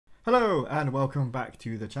Hello and welcome back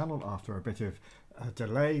to the channel after a bit of a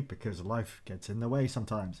delay because life gets in the way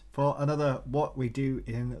sometimes for another What We Do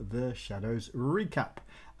in the Shadows recap.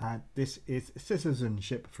 And this is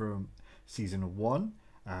Citizenship from Season 1.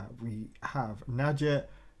 We have Nadja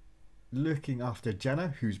looking after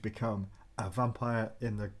Jenna, who's become a vampire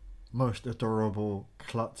in the most adorable,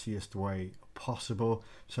 klutziest way possible.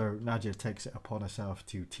 So Nadja takes it upon herself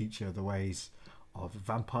to teach her the ways of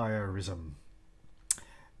vampirism.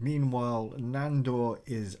 Meanwhile, Nandor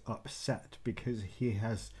is upset because he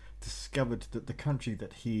has discovered that the country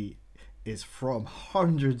that he is from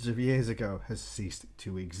hundreds of years ago has ceased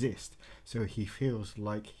to exist. So he feels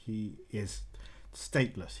like he is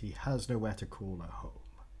stateless. He has nowhere to call a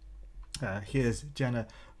home. Here's Jenna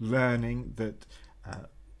learning that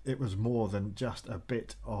it was more than just a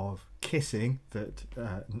bit of kissing that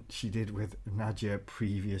she did with Nadja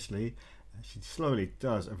previously. She slowly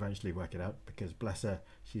does eventually work it out because, bless her,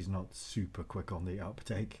 she's not super quick on the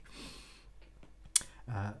uptake.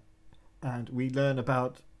 And we learn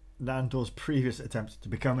about Nandor's previous attempt to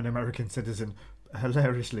become an American citizen,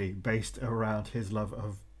 hilariously based around his love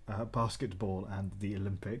of basketball and the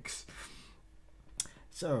Olympics.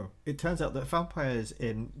 So it turns out that vampires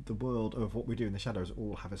in the world of What We Do in the Shadows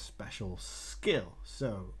all have a special skill.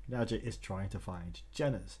 So Nadja is trying to find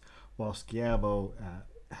Jenna's, whilst Guillermo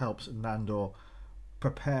helps Nandor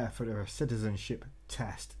prepare for a citizenship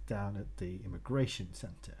test down at the immigration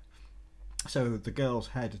center. So the girls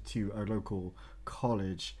head to a local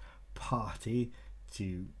college party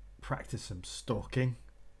to practice some stalking.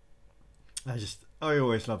 I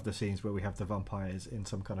always love the scenes where we have the vampires in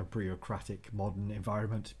some kind of bureaucratic modern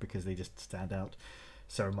environment because they just stand out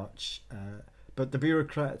so much. But the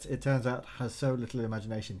bureaucrat, it turns out, has so little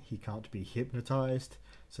imagination he can't be hypnotized.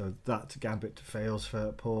 So that gambit fails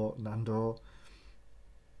for poor Nandor.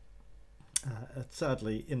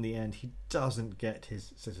 Sadly, in the end, he doesn't get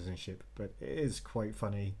his citizenship, but it is quite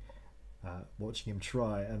funny watching him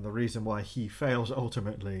try. And the reason why he fails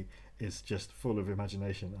ultimately is just full of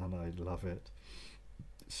imagination, and I love it.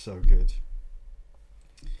 So good.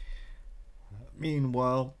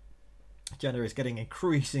 Meanwhile, Jenna is getting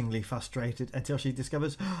increasingly frustrated until she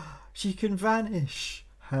discovers she can vanish.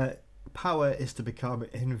 Her power is to become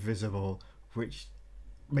invisible, which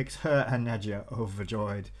makes her and Nadja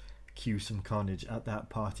overjoyed. Cue some carnage at that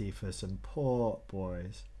party for some poor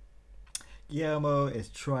boys. Guillermo is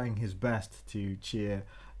trying his best to cheer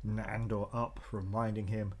Nandor up, reminding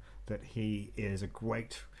him that he is a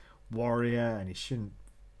great warrior and he shouldn't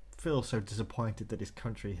feel so disappointed that his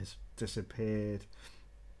country has disappeared.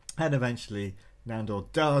 And eventually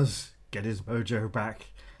Nandor does get his mojo back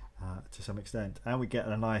to some extent, and we get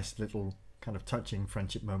a nice little kind of touching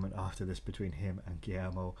friendship moment after this between him and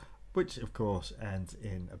Guillermo, which of course ends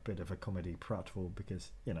in a bit of a comedy pratfall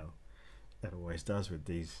because, you know, that always does with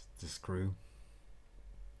this crew.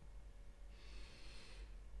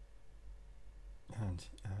 And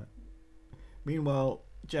meanwhile,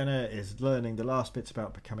 Jenna is learning the last bits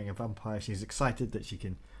about becoming a vampire. She's excited that she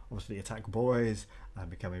can obviously attack boys and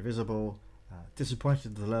become invisible.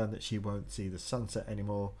 Disappointed to learn that she won't see the sunset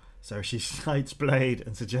anymore, so she slights Blade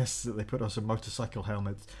and suggests that they put on some motorcycle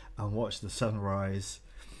helmets and watch the sunrise.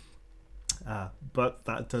 But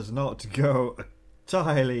that does not go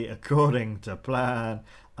entirely according to plan,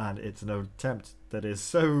 and it's an attempt that is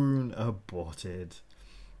soon aborted.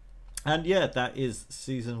 And yeah, that is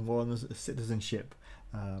Season 1's Citizenship.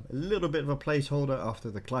 A little bit of a placeholder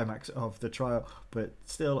after the climax of the trial, but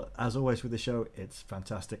still, as always with the show, it's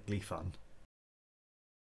fantastically fun.